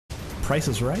Price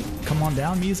is Right? Come on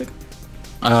down music?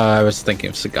 I was thinking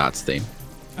of Sagat's theme.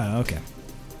 Oh, okay.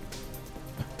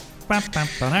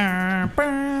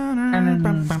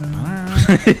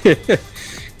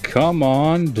 Come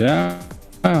on down.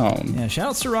 Yeah, shout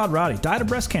out to Rod Roddy. Died of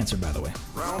breast cancer, by the way.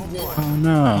 Oh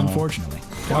no. Unfortunately.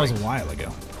 That was a while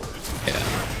ago. Yeah.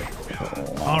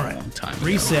 All right.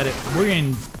 Reset it. We're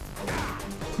in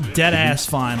Deadass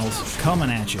finals coming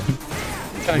at you.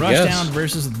 Rushdown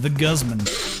versus the Guzman.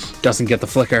 Doesn't get the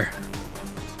flicker.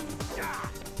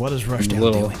 What is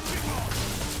Rushdown doing?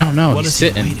 I don't know. What He's is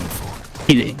sitting. he waiting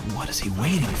for? Eating. What is he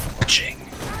waiting for? Watching.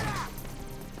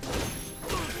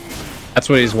 That's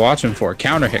what he's watching for.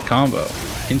 Counter hit combo.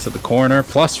 Into the corner,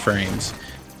 plus frames.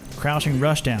 Crouching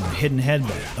Rushdown, hidden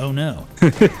headbutt. Oh no.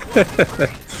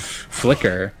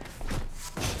 Flicker.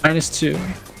 -2.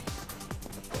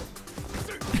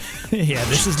 Yeah,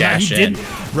 this is not.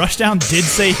 Rushdown did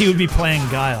say he would be playing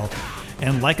Guile.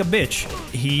 And like a bitch,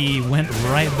 he went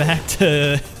right back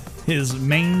to his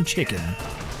main chicken.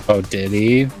 Oh, did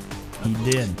he? He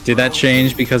did. Did that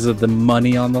change because of the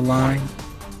money on the line?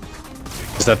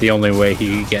 Is that the only way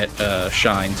he get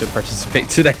Shine to participate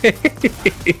today?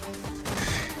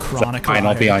 Chronic. Fine,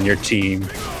 I'll be on your team.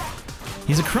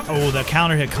 He's a the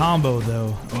counter hit combo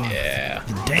though. Oh, yeah.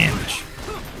 The damage.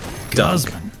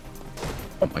 Guzman.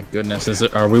 Oh my goodness!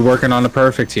 Are we working on the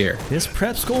perfect here? This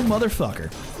prep school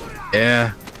motherfucker.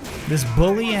 Yeah. This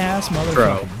bully ass motherfucker.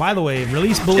 Bro. By the way,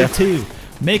 release Bully 2.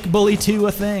 Make Bully 2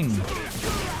 a thing.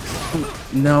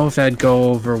 No, if that'd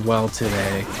go over well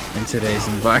today in today's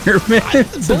environment.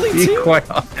 Bully 2? Quite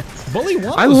honest. Bully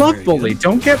 1 I love Bully.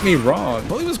 Don't get me wrong.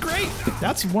 Bully was great.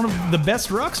 That's one of the best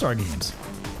Rockstar games.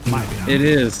 My opinion. It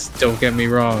is. Don't get me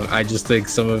wrong. I just think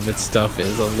some of its stuff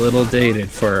is a little dated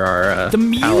for our the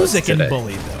music in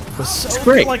Bully though was so it's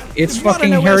great. Like, it's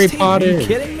fucking Harry Potter. Are you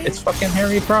kidding me? It's fucking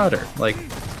Harry Potter. Like,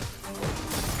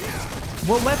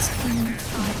 well, let's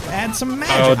add some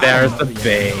magic. Oh, there's the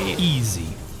bait. Easy.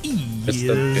 It's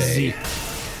the bait.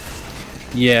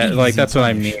 Yeah, Easy like that's what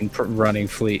I punish. mean. Running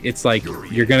fleet. It's like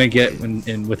you're gonna get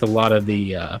in with a lot of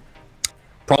the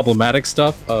problematic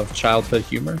stuff of childhood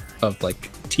humor, of like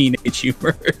teenage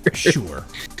humor. Sure.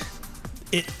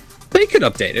 They could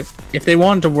update it if they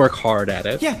wanted to work hard at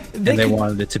it. Yeah, and they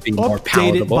wanted it to be more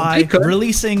palatable. By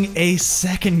releasing a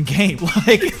second game.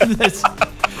 Like there's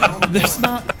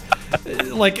not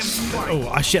like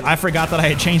shit. I forgot that I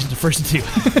had changed it to first and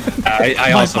 2.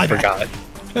 I also forgot.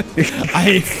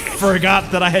 I forgot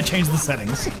that I had changed the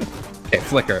settings. Okay,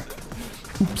 Flicker.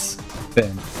 Oops.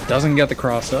 Then doesn't get the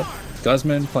cross up.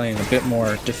 Guzman playing a bit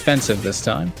more defensive this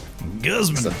time.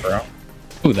 Guzman.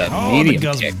 Ooh, that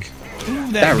medium kick.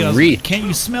 Ooh, that Guzman. reach. Can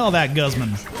you smell that,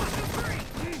 Guzman?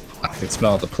 I can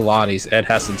smell the Pilates Ed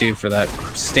has to do for that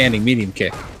standing medium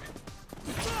kick.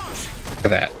 Look at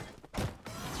that.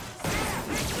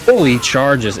 Bully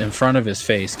charges in front of his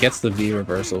face, gets the V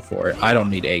reversal for it. I don't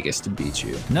need Aegis to beat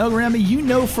you. No, Remy, you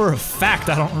know for a fact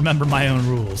I don't remember my own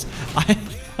rules. I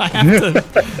have to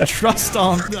trust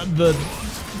on the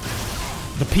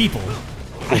people.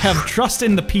 I have trust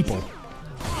in the people.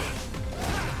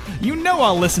 You know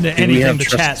I'll listen to anything the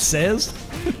chat says.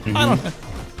 I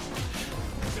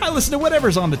listen to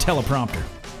whatever's on the teleprompter.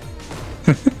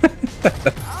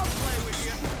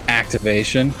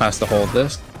 Activation has to hold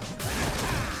this.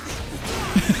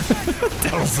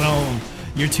 Delzone,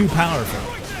 you're too powerful.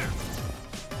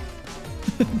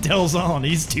 Delzone,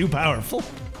 he's too powerful.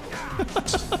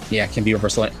 Yeah, it can be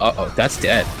reversal. Uh-oh, that's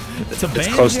dead. It's a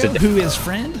Banjo who is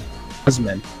friend?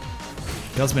 Guzman.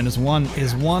 Guzman is one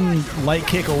light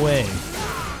kick away.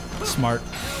 Smart.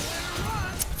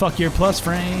 Fuck your plus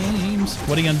frames.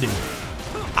 What are you gonna do?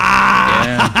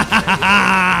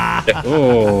 Ah! Yeah.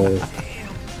 Oh.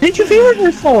 Did you feel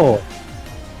reversal?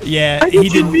 Yeah, he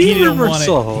didn't want it.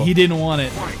 He didn't want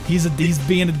it. He's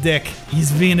being a dick.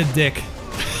 He's being a dick.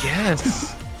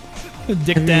 Yes.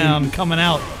 Dick down, coming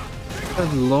out.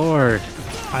 Good lord.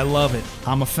 I love it.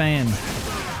 I'm a fan.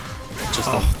 Just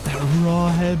that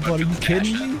raw headbutt. Are you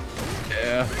kidding me?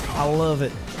 Yeah. I love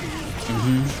it.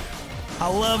 I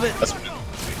love it.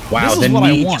 Wow, this is what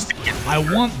I want. I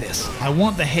want this. I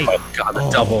want the hate. Oh god, the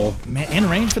double. Man, in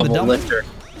range for the double lifter.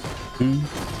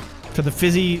 For the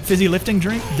fizzy lifting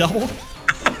drink double.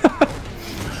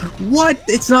 What?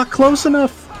 It's not close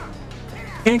enough.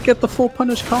 Can't get the full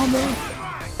punish combo.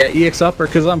 Yeah, EX upper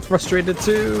because I'm frustrated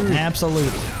too.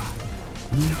 Absolutely.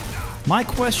 My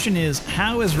question is,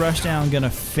 how is Rushdown gonna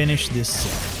finish this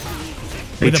set?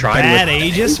 With a bad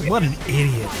Aegis? What an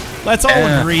idiot. Let's all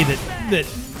agree that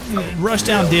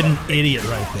Rushdown did an idiot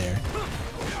right there.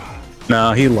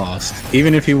 No, he lost.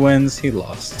 Even if he wins, he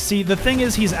lost. See, the thing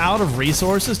is, he's out of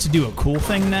resources to do a cool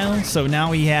thing now, so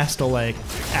now he has to, like,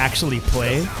 actually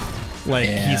play. Like,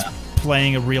 he's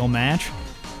playing a real match.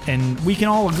 And we can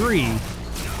all agree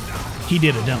he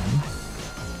did a dumb.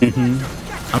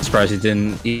 I'm surprised he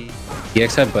didn't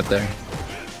EX headbutt there.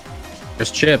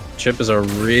 There's Chip. Chip is a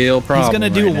real problem. He's gonna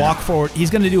do a walk forward. He's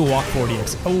gonna do a walk forward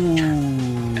EX. Oh,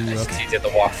 okay. He did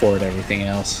the walk forward. Everything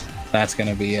else. That's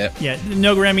gonna be it. Yeah,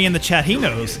 no Grammy in the chat. He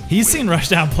knows. He's seen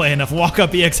Rushdown play enough. Walk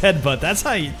up EX headbutt. That's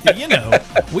how you know.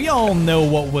 We all know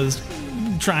what was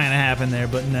trying to happen there,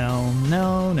 but no.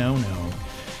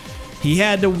 He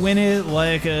had to win it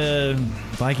like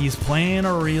he's playing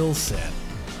a real set.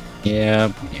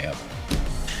 Yeah.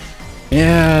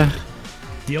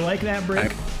 Do you like that,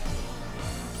 Brick?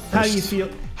 How do you feel?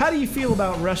 How do you feel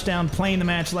about Rushdown playing the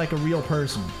match like a real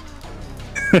person?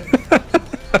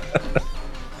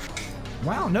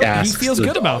 Wow, no, he feels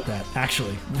good about that.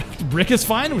 Actually, Brick is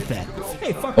fine with that.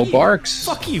 Hey, fuck you. Barks.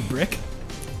 Fuck you, Brick.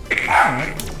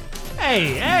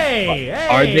 Hey.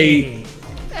 Are they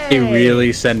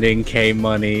really sending K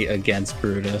Money against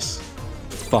Brutus?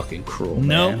 Fucking cruel.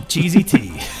 No, man. Cheesy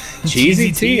T.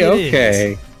 Cheesy T.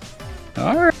 Okay.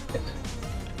 All right.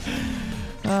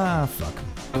 Ah, fuck.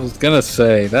 I was gonna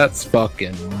say that's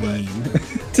fucking mean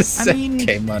to send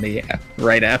K Money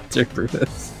right after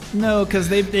Brutus. No, because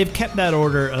they've kept that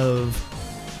order of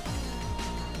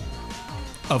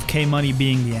K Money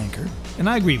being the anchor, and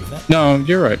I agree with that. No,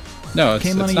 you're right. No,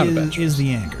 K Money is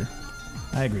the anchor.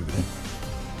 I agree with it.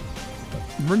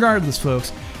 Regardless,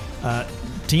 folks,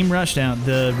 Team Rushdown,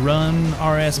 the run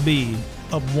RSB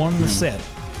up won the set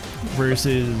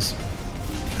versus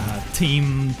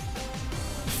Team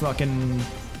fucking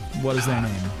what is their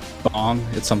name? Bong.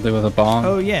 It's something with a bong.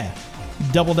 Oh yeah,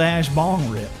 Double Dash Bong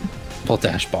Rip. Double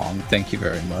Dash Bong. Thank you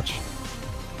very much.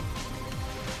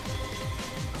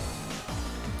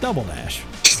 Double Dash.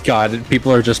 God,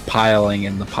 people are just piling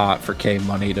in the pot for K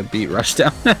Money to beat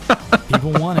Rushdown.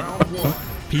 People want it.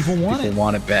 People want People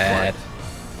want it bad.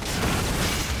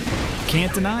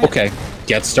 Can't deny it. Okay,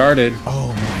 get started.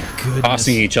 Oh my goodness.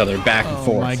 Tossing each other back and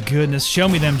forth. Oh my goodness. Show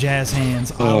me them jazz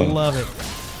hands. I love it.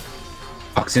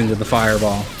 Walks into the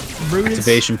fireball. Brutus,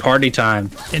 Activation party time.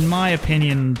 in my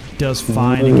opinion, does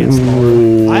fine against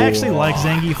Laura. I actually like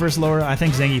Zangief versus Laura. I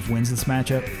think Zangief wins this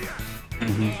matchup.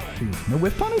 No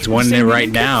whip punish. He's winning it right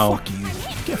now. Fuck you.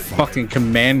 Get fucked. Fucking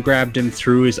command grabbed him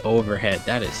through his overhead.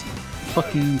 That is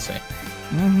fucking insane.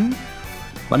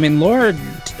 I mean, Laura,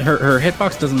 her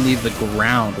hitbox doesn't leave the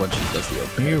ground when she does the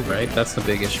overhead, right? That's the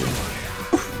big issue.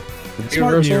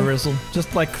 Smart reversal.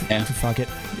 Just like, fuck it.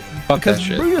 Fuck Because that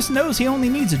shit. Brutus knows he only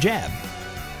needs a jab.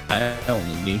 I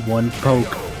only need one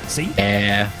poke. See?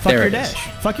 Yeah, Fuck there your it dash.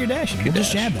 is. Fuck your dash. We'll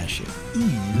just jab that shit.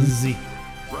 Easy.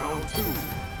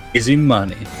 Easy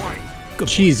money. Good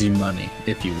Cheesy money,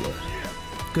 if you will.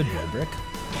 Good boy, Brick.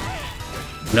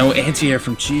 No anti-air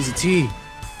from Cheesy T.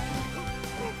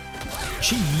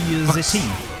 Cheesy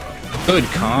T. Good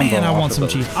combo. Man, I off want of some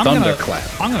the cheese. Thunderclap.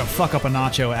 I'm gonna fuck up a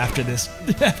nacho after this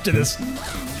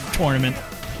tournament.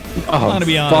 Oh, I'm gonna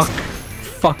be honest.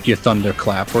 Fuck your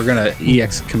Thunderclap. We're gonna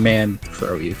EX command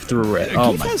throw you through it.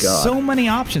 Oh He my has god. so many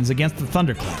options against the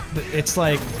Thunderclap. It's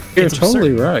like You're it's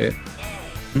totally absurd. right.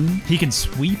 He can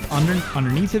sweep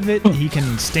underneath of it. He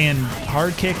can stand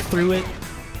hard kick through it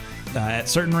at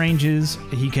certain ranges.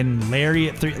 He can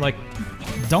lariat through. Like,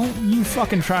 don't you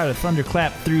fucking try to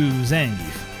thunderclap through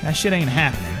Zangief. That shit ain't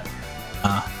happening.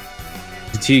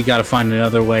 T got to find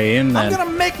another way in. I'm Then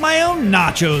gonna make my own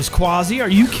nachos, Quasi. Are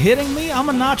you kidding me? I'm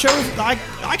a nacho.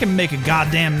 I can make a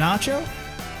goddamn nacho.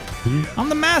 I'm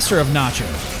the master of nacho.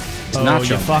 Oh, Nacho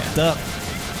you Man. fucked up.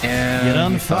 and You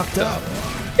done you fucked up.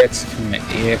 It's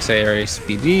EXA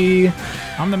RSBD.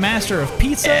 I'm the master of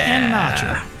pizza and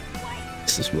nacho.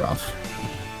 This is rough.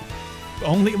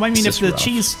 Only, I mean, This if is the rough.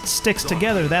 cheese sticks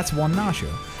together, that's one nacho.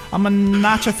 I'm a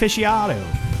nacho aficionado.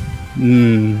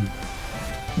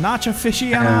 Nacho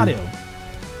aficionado.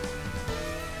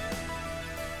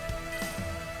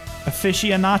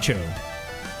 Aficionacho.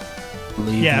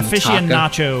 Yeah,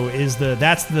 aficionacho is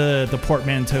that's the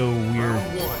portmanteau weird.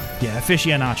 Yeah,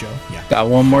 aficionacho. Yeah. Got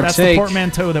one more That's take. the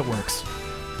portmanteau that works.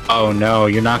 Oh no,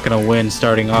 you're not gonna win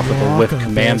starting off with a whip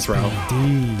command throw.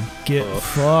 SPD. Get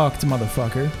fucked,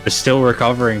 motherfucker. We're still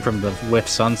recovering from the whip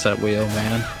sunset wheel,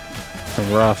 man.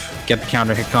 Rough. Get the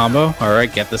counter hit combo.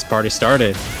 Alright, get this party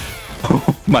started.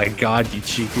 Oh my god, you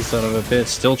cheeky son of a bitch.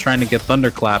 Still trying to get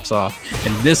thunderclaps off.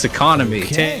 In this economy,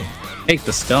 Okay. take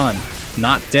the stun.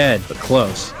 Not dead, but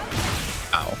close.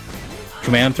 Ow.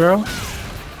 Command throw?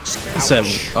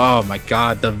 Oh my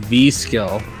god, the V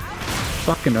skill.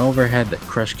 fucking overhead that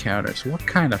crush counters. What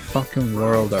kind of fucking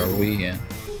world are we in?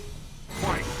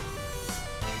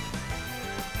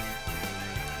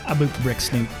 I booped the brick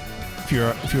snoot.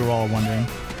 If you were all wondering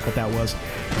what that was.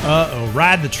 Uh-oh,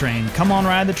 ride the train. Come on,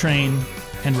 ride the train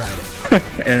and ride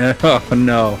it. Oh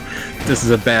no, this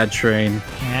is a bad train.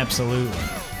 Absolutely.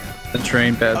 The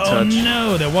train bad touch. Oh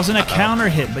no, there wasn't a counter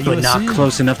hit, but you not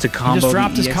close enough to combo. He just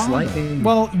dropped his EX combo. Lightning.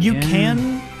 Well, you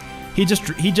can. He just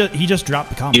dropped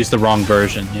the combo. Used the wrong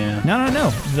version. Yeah. No.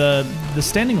 The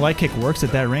standing light kick works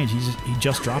at that range. He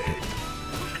just dropped it.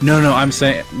 No, I'm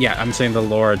saying the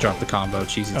Laura dropped the combo.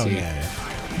 Cheesy Oh T. yeah,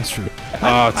 that's true.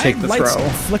 Take the lights throw.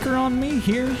 Flicker on me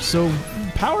here, so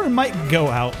power might go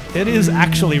out. It is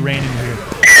actually raining here.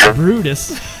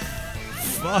 Brutus.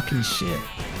 Fucking shit.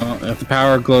 Well, if the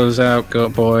power glows out, go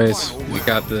boys. We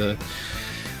got the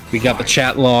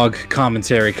chat log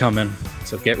commentary coming,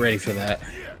 so get ready for that.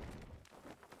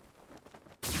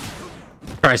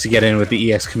 Tries to get in with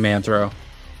the EX command throw.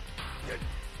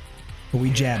 But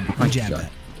we jabbed that.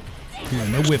 Yeah,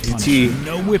 no whip punish.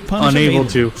 No whip punish. Unable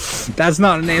available. to. That's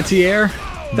not an anti-air.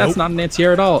 That's not an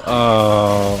anti-air at all.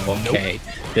 Oh, okay.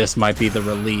 Nope. This might be the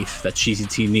relief that Cheesy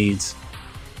T needs.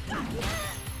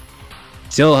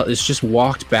 Still, it's just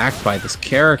walked back by this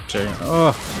character.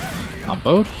 Oh,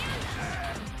 comboed.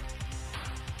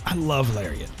 I love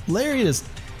Lariat. Lariat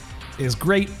is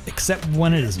great, except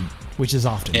when it isn't, which is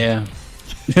often. Yeah.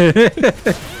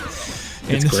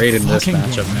 It's great in this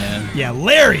matchup, game. Man. Yeah,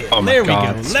 Lariat. Oh there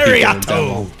God. We go.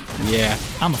 Lariato. Yeah.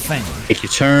 I'm a fan. Take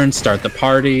your turn, start the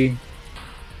party,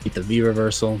 beat the V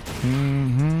reversal.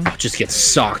 Mm-hmm. Just get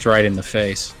socked right in the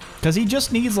face. Because he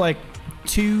just needs like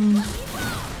two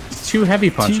heavy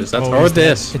punches.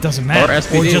 This. It doesn't matter.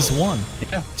 Or just one.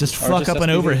 Yeah. Just fuck up an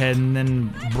overhead and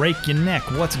then break your neck.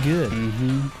 What's good?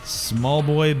 Small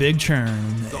boy, big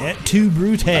churn. Et tu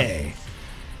brute.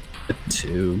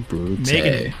 Two brute.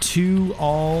 Making it 2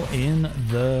 all in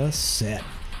the set.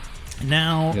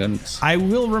 Now, I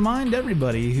will remind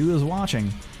everybody who is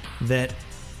watching that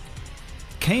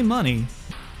K-Money,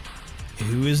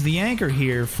 who is the anchor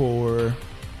here for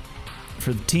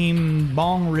the team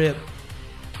Bong Rip,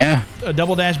 a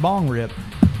double dash Bong Rip,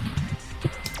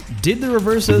 did the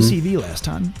reverse OCV last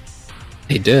time.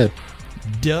 He did.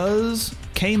 Does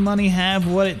K-Money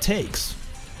have what it takes?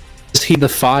 Is he the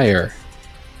fire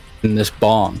in this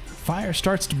Bong? Fire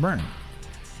starts to burn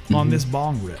on this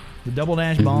Bong Rip. The double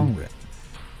dash Bong Rip.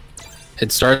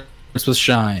 It starts with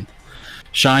Shine.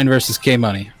 Shine versus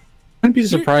K-Money. I wouldn't be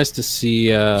surprised to see.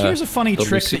 Here's a funny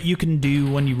trick that you can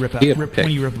do when you rip a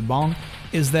bong,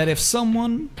 is that if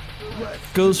someone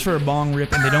goes for a bong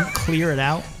rip and they don't clear it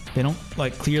out, they don't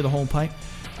like clear the whole pipe.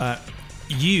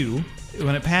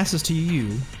 When it passes to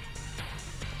you,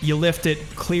 you lift it,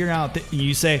 clear out.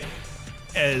 You say,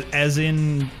 as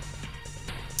in.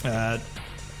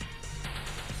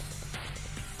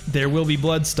 There will be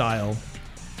blood style.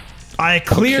 I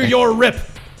clear your rip.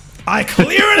 I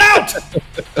clear it out.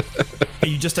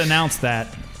 You just announce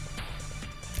that,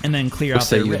 and then clear out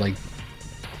their rip.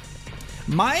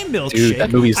 My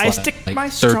milkshake. I stick my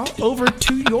straw over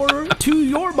to your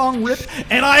bong rip,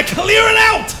 and I clear it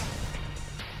out.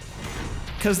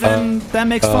 Because then that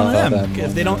makes fun of them.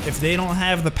 If they don't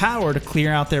have the power to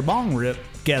clear out their bong rip,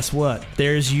 guess what?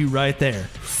 There's you right there.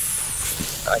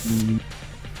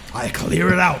 I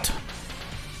clear it out.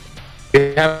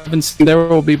 If you haven't seen There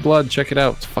Will Be Blood, check it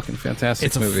out. It's a fucking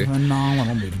fantastic movie. It's a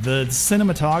phenomenal movie. The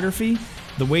cinematography,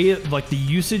 the way the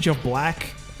usage of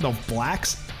blacks.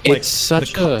 It's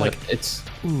such a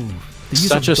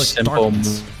simple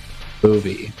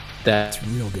movie that's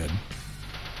real good.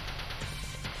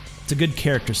 It's a good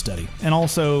character study, and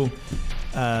also,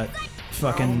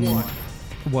 fucking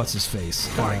what's his face?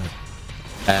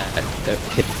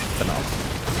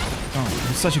 Oh,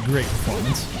 it's such a great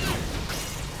performance.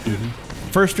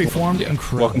 First Reformed,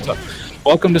 incredible.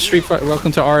 Welcome to Street Fighter.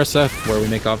 Welcome to RSF, where we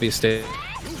make obvious statements.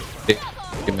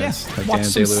 Watch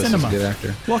some cinema. Is a good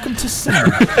actor. Welcome to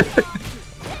cinema.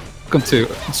 Welcome to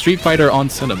Street Fighter on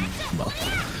cinema.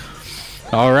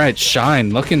 All right,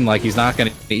 Shine looking like he's not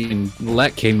going to even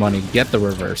let K-Money get the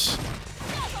reverse.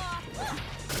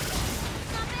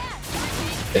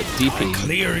 DP. I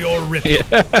clear your rip.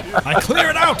 I clear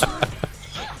it out.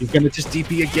 He's going to just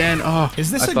DP again. Oh, is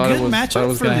this a good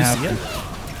matchup for Lucia?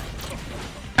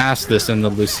 Ask this in the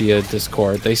Lucia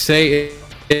Discord. They say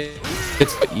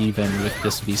it's even with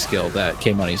this V skill that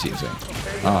K-Money's using.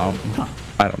 I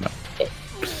don't know.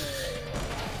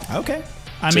 Okay.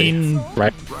 I mean,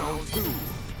 right.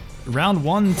 Round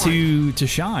 1 to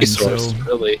Shine. Resource, so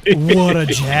really. what a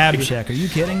jab check. Are you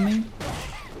kidding me?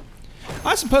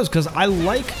 I suppose, because I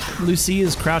like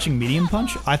Lucia's crouching medium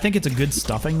punch. I think it's a good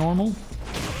stuffing normal,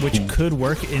 which could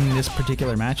work in this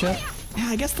particular matchup. Yeah,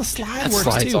 I guess the slide works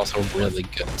too. Slide's also really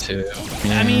good too.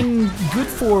 Yeah. I mean, good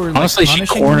for like, honestly, she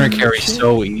corner carries shit.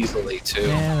 so easily too.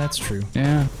 Yeah, that's true.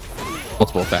 Yeah,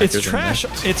 multiple factors. It's trash.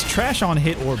 It's trash on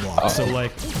hit or block. So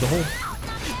like the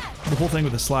whole thing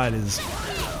with the slide is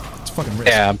it's fucking risk.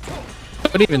 Yeah,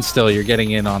 but even still, you're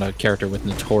getting in on a character with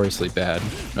notoriously bad.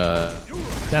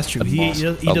 That's true. He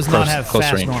does not have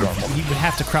fast normal. He would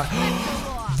have to crouch.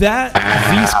 That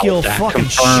V-skill fucking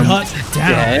shut down.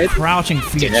 Dead. Crouching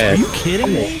feats. Are you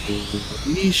kidding me?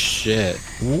 Holy shit.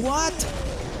 What?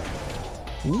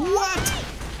 What?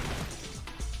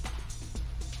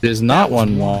 It is not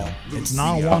 1-1. It's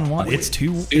not 1-1. It's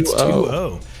 2. It's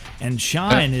 2-0. And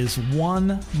Shine is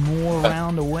one more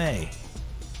round away.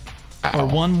 Or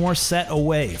one more set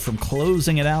away from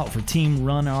closing it out for Team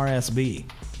Run RSB.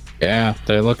 Yeah,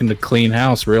 they're looking to clean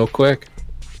house real quick.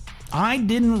 I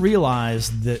didn't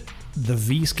realize that the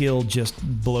V skill just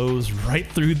blows right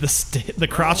through the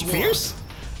crouch fierce.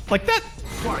 Like that.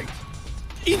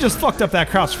 He just fucked up that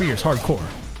crouch fierce hardcore.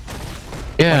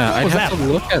 Yeah, like, I'd have to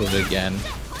look at it again.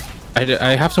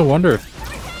 I have to wonder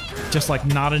if just like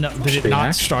not enough. Did it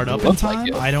not start up in time?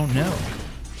 Like I don't know.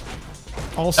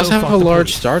 Also, it does have a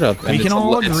large startup. We can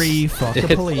all agree. Fuck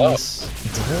the police.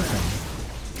 It's a whole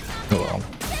thing. Oh well.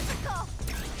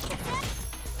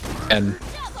 And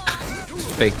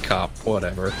fake cop,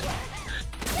 whatever.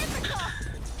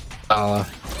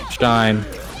 Shine.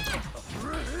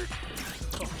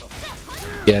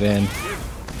 Get in.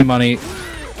 Money.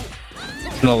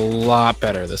 A lot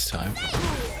better this time.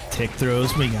 Tick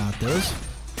throws, we got those.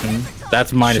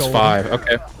 That's -5.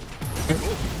 Okay.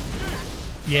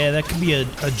 Yeah, that could be a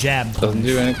jab. Doesn't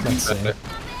do anything.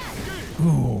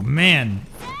 Ooh, man.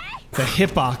 The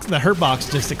hitbox, the hurt box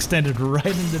just extended right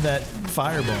into that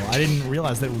fireball. I didn't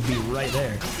realize that would be right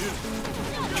there.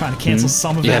 Trying to cancel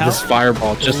some of it out. Yeah, this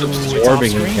fireball just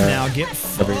absorbing now. Get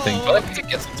everything. But it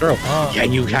gets the throw. Yeah,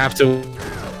 you have to.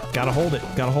 Gotta hold it.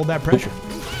 Gotta hold that pressure.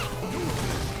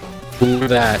 Ooh,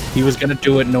 that. He was gonna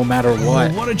do it no matter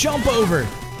what. Ooh, what a jump over.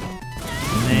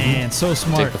 Man, so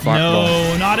smart.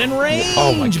 No, not in range.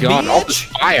 Oh my god, all this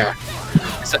fire.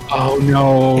 Oh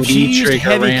no, the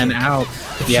trigger ran out.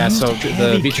 Yeah, so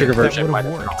the V-trigger version might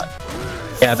have worked.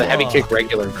 Yeah, the heavy kick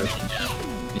regular version, yeah.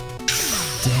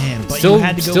 Damn, but still, you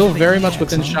had to go still for the very much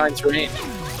within Shine's range.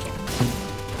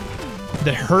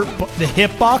 The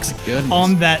hitbox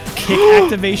on that kick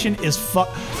activation is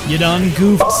You done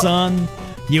goofed, son.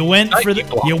 You went for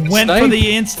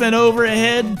the instant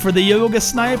overhead for the yoga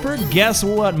sniper. Guess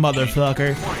what,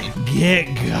 motherfucker?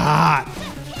 Get got.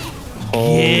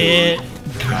 Get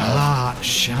got.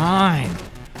 Shine.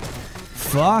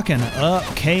 Fucking up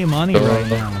K Money right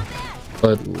now.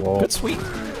 Good sweep.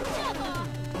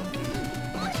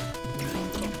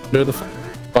 Under the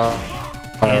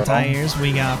anti-airs,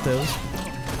 we got those.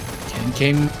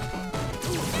 Came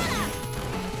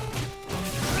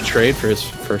trade for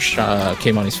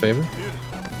K Money's favor.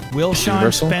 Will Shine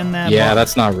spend that? Yeah, bar?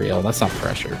 That's not real. That's not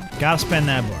pressure. Gotta spend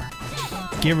that bar.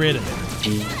 Get rid of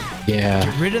it. Yeah.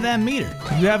 Get rid of that meter.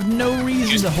 You have no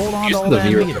reason to hold on to all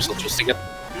that meter. Just to get.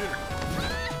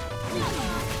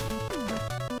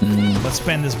 Let's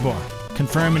spend this bar.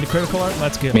 Confirm into critical art.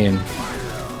 Let's go. I mean,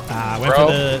 went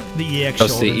for the EX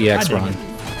shoulder. The EX run.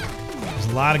 There's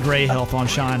a lot of gray health on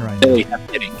Shine right now.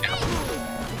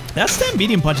 That stem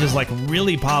medium punch is like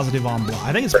really positive on block.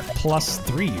 I think it's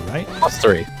 +3, right?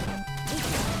 +3.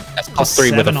 That's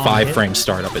 +3 with a 5-frame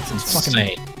startup. It's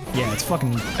insane. Yeah, it's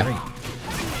fucking great.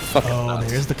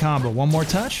 There's the combo. One more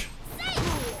touch.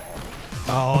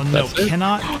 Oh no,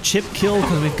 cannot chip kill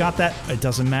because we've got that. It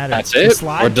doesn't matter. That's it.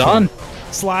 We're done.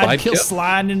 Slide kill,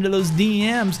 slide into those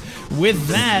DMs. With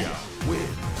that,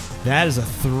 that is a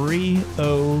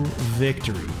 3-0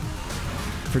 victory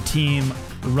for Team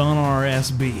Run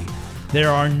RSB. There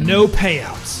are no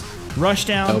payouts.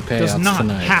 Rushdown does not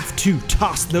have to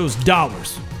toss those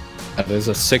dollars. That is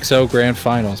a 6-0 grand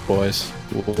finals, boys.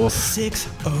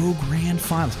 6-0 grand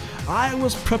finals. I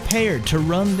was prepared to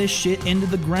run this shit into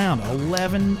the ground.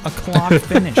 11 o'clock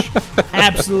finish.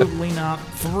 Absolutely not.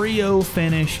 3-0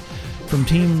 finish from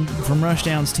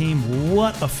Rushdown's team.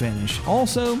 What a finish.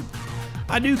 Also,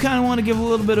 I do kind of want to give a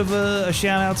little bit of a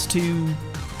shout outs to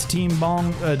Team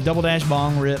Bong, Double Dash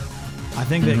Bong Rip. I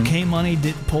think that K Money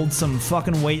pulled some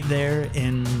fucking weight there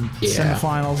in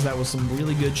semifinals. That was some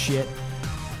really good shit.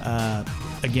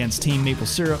 Against Team Maple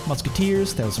Syrup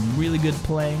Musketeers. That was some really good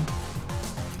play.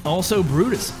 Also,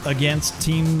 Brutus against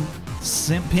Team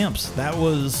Simp Pimps. That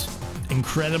was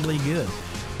incredibly good.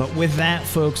 But with that,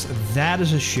 folks, that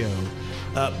is a show.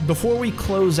 Before we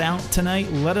close out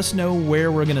tonight, let us know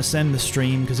where we're going to send the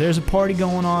stream, because there's a party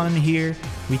going on in here.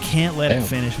 We can't let it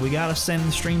finish. We got to send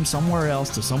the stream somewhere else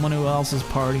to someone who else is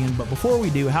partying. But before we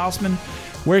do, Houseman,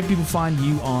 where can people find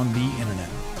you on the internet?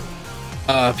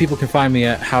 People can find me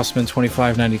at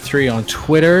Houseman2593 on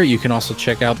Twitter. You can also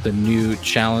check out the new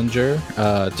Challenger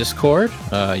Discord.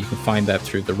 You can find that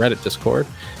through the Reddit Discord.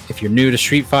 If you're new to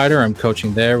Street Fighter, I'm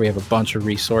coaching there. We have a bunch of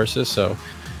resources, so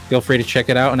feel free to check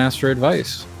it out and ask for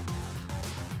advice.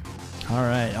 All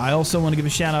right. I also want to give a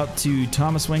shout out to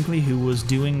Thomas Winkley, who was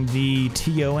doing the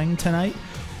TOing tonight.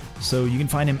 So you can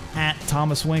find him at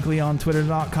Thomas Winkley on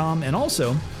Twitter.com. And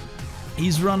also,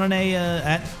 he's running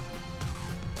a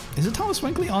is it Thomas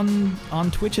Winkley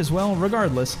on Twitch as well?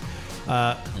 Regardless,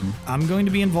 I'm going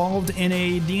to be involved in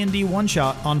a D&D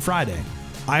one-shot on Friday.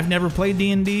 I've never played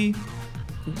D&D.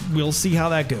 We'll see how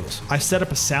that goes. I set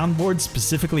up a soundboard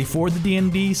specifically for the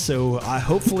D&D, so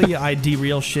hopefully I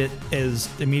derail shit as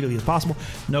immediately as possible.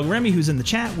 No, Remy, who's in the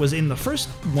chat, was in the first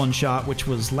one-shot, which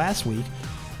was last week,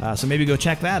 so maybe go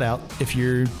check that out if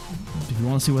you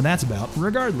want to see what that's about.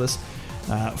 Regardless,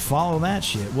 follow that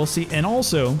shit. We'll see. And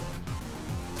also,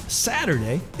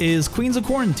 Saturday is Queens of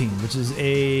Quarantine, which is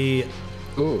a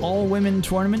all-women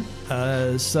tournament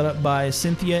set up by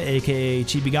Cynthia, aka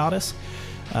Chibi Goddess.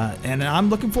 And I'm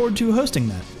looking forward to hosting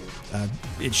that.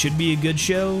 It should be a good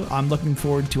show. I'm looking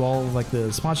forward to all of, like,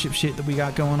 the sponsorship shit that we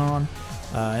got going on,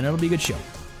 and it'll be a good show.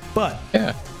 But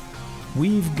yeah,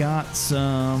 we've got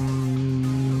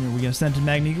some. Are we gonna send it to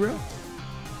Magnegro?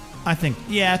 I think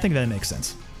that makes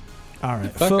sense. All right,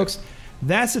 folks,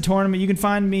 that's the tournament. You can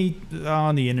find me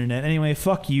on the internet. Anyway,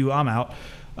 fuck you. I'm out.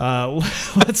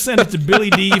 Let's send it to Billy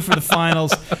D for the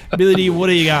finals. Billy D, what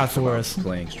do you got for us?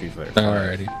 Playing Street Fighter.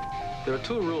 Alrighty. There are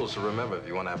 2 rules to remember if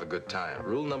you want to have a good time.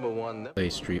 Rule number 1, Play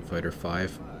Street Fighter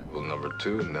 5. Rule number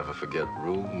 2, never forget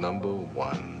rule number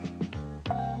 1.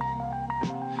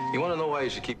 You want to know why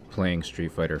you should keep Playing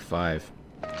Street Fighter 5.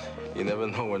 You never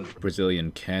know when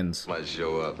Brazilian Kens. might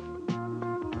show up.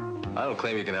 I don't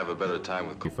claim you can have a better time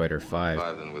with Street Fighter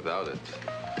 5. than without it.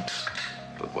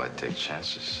 But why take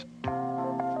chances?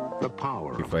 The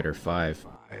power Street Fighter 5.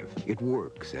 of 5. It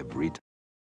works every time.